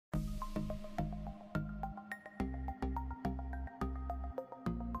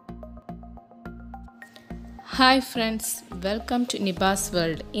Hi friends, welcome to Niba's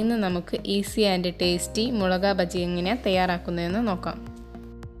World. ഇന്ന് നമുക്ക് easy and tasty മുളക bajji എങ്ങനെ തയ്യാറാക്കുന്നതെന്ന് നോക്കാം.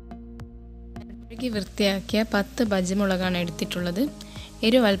 കഴുകി വൃത്തിയാക്കിയ 10 ബജി മുളകാണ് എടുത്തിട്ടുള്ളത്.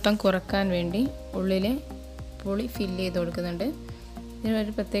 എരിവ് അല്പം കുറക്കാൻ വേണ്ടി ഉള്ളിൽ പുളി ഫില്ല് ചെയ്ത് കൊടുക്കുന്നുണ്ട്.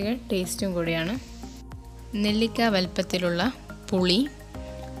 ഇതിനൊരു പ്രത്യേക ടേസ്റ്റും കൂടിയാണ്. നെല്ലിക്ക വലുപ്പത്തിലുള്ള പുളി,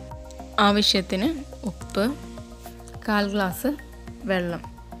 ആവശ്യത്തിന് ഉപ്പ്, 1/4 ഗ്ലാസ് വെള്ളം.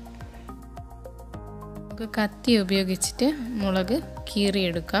 കത്തി ഉപയോഗിച്ചിട്ട് മുളക്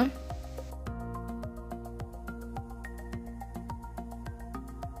കീറിയെടുക്കാം.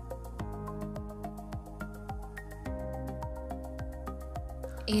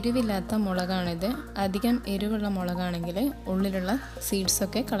 എരിവില്ലാത്ത മുളകാണിത്. അധികം എരിവുള്ള മുളകാണെങ്കിൽ ഉള്ളിലുള്ള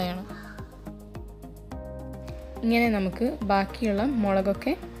സീഡ്സൊക്കെ കളയണം. ഇങ്ങനെ നമുക്ക് ബാക്കിയുള്ള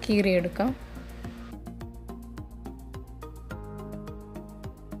മുളകൊക്കെ കീറിയെടുക്കാം.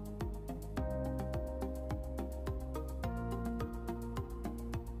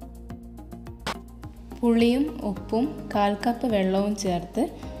 പുളിയും ഉപ്പും 1/4 കപ്പ് വെള്ളവും ചേർത്ത്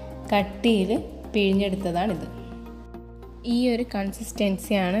കട്ടിയിൽ പിഴിഞ്ഞെടുത്തതാണിത്. ഈ ഒരു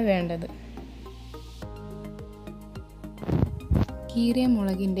കൺസിസ്റ്റൻസിയാണ് വേണ്ടത്. കീറിയ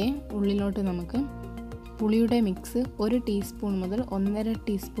മുളകിൻ്റെ ഉള്ളിലോട്ട് നമുക്ക് പുളിയുടെ മിക്സ് 1 ടീസ്പൂൺ മുതൽ 1.5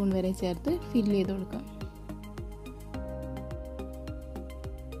 ടീസ്പൂൺ വരെ ചേർത്ത് ഫില്ല് ചെയ്ത് കൊടുക്കാം.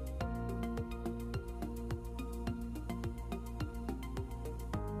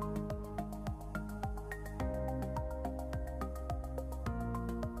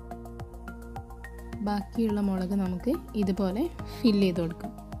 ബാക്കിയുള്ള മുളക് നമുക്ക് ഇതുപോലെ ഫില്ല് ചെയ്ത്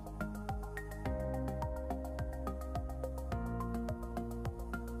കൊടുക്കാം.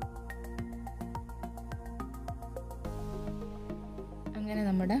 അങ്ങനെ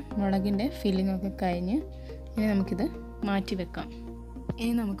നമ്മുടെ മുളകിൻ്റെ ഫില്ലിംഗ് ഒക്കെ കഴിഞ്ഞ് ഇനി നമുക്കിത് മാറ്റി വെക്കാം.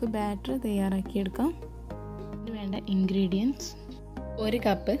 ഇനി നമുക്ക് ബാറ്റർ തയ്യാറാക്കിയെടുക്കാം. ഇതിന് വേണ്ട ഇൻഗ്രീഡിയൻസ്: 1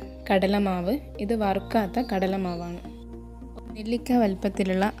 കപ്പ് കടലമാവ്. ഇത് വറുക്കാത്ത കടലമാവാണ്. നെല്ലിക്ക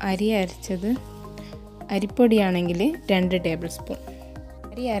വലുപ്പത്തിലുള്ള അരി അരച്ചത്. അരിപ്പൊടിയാണെങ്കിൽ 2 ടേബിൾ സ്പൂൺ.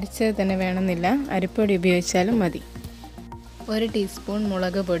 അരി അരച്ചത് തന്നെ വേണമെന്നില്ല, അരിപ്പൊടി ഉപയോഗിച്ചാലും മതി. 1 ടീസ്പൂൺ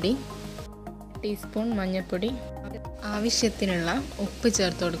മുളക് പൊടി, 1 ടീസ്പൂൺ മഞ്ഞൾപ്പൊടി, ആവശ്യത്തിനുള്ള ഉപ്പ്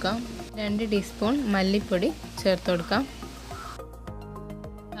ചേർത്ത് കൊടുക്കാം. 2 ടീസ്പൂൺ മല്ലിപ്പൊടി ചേർത്ത് കൊടുക്കാം.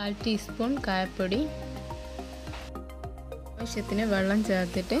 1/4 ടീസ്പൂൺ കായപ്പൊടി. ആവശ്യത്തിന് വെള്ളം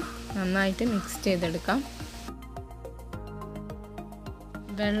ചേർത്തിട്ട് നന്നായിട്ട് മിക്സ് ചെയ്തെടുക്കാം.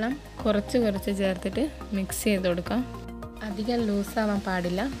 വെള്ളം കുറച്ച് ചേർത്തിട്ട് മിക്സ് ചെയ്ത് കൊടുക്കാം. അധികം ലൂസാവാൻ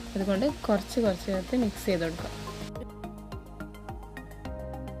പാടില്ല, അതുകൊണ്ട് കുറച്ച് ചേർത്ത് മിക്സ് ചെയ്ത് കൊടുക്കാം.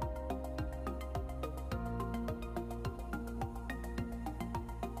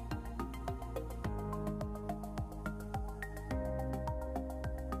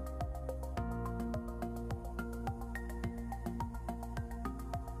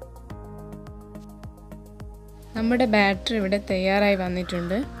 നമ്മുടെ ബാറ്റർ ഇവിടെ തയ്യാറായി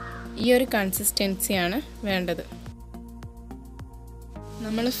വന്നിട്ടുണ്ട്. ഈ ഒരു കൺസിസ്റ്റൻസിയാണ് വേണ്ടത്.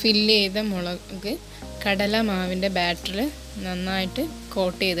 നമ്മൾ ഫില്ല് ചെയ്ത മുളക് കടലമാവിൻ്റെ ബാറ്ററിൽ നന്നായിട്ട്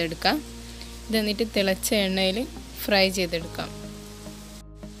കോട്ട് ചെയ്തെടുക്കാം. ഇത് എന്നിട്ട് തിളച്ച എണ്ണയിൽ ഫ്രൈ ചെയ്തെടുക്കാം.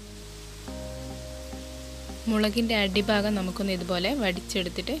 മുളകിൻ്റെ അടിഭാഗം നമുക്കൊന്ന് ഇതുപോലെ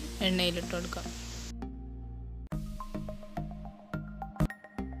വടിച്ചെടുത്തിട്ട് എണ്ണയിലിട്ട് കൊടുക്കാം.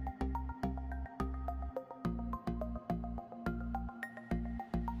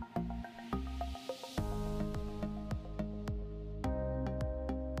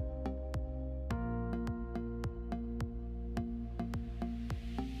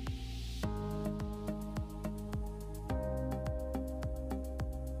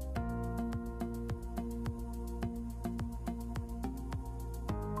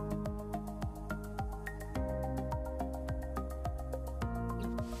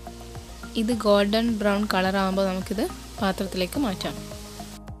 ഇത് ഗോൾഡൻ ബ്രൗൺ കളർ ആകുമ്പോൾ നമുക്കിത് പാത്രത്തിലേക്ക് മാറ്റാം.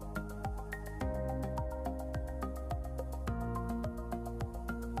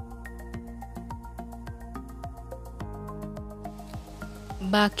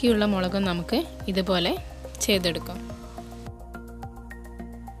 ബാക്കിയുള്ള മുളകും നമുക്ക് ഇതുപോലെ ചെയ്തെടുക്കാം.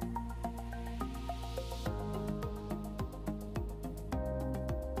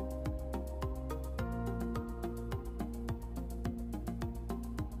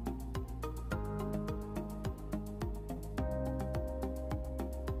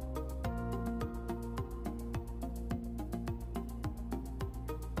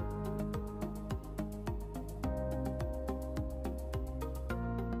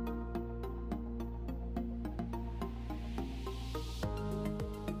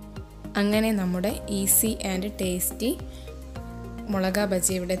 അങ്ങനെ നമ്മുടെ ഈസി ആൻഡ് ടേസ്റ്റി മുളക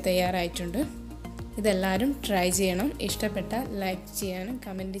ബജി ഇവിടെ തയ്യാറായിട്ടുണ്ട്. ഇതെല്ലാവരും ട്രൈ ചെയ്യണം. ഇഷ്ടപ്പെട്ടാൽ ലൈക്ക് ചെയ്യാനും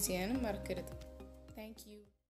കമൻറ്റ് ചെയ്യാനും മറക്കരുത്. Thank you.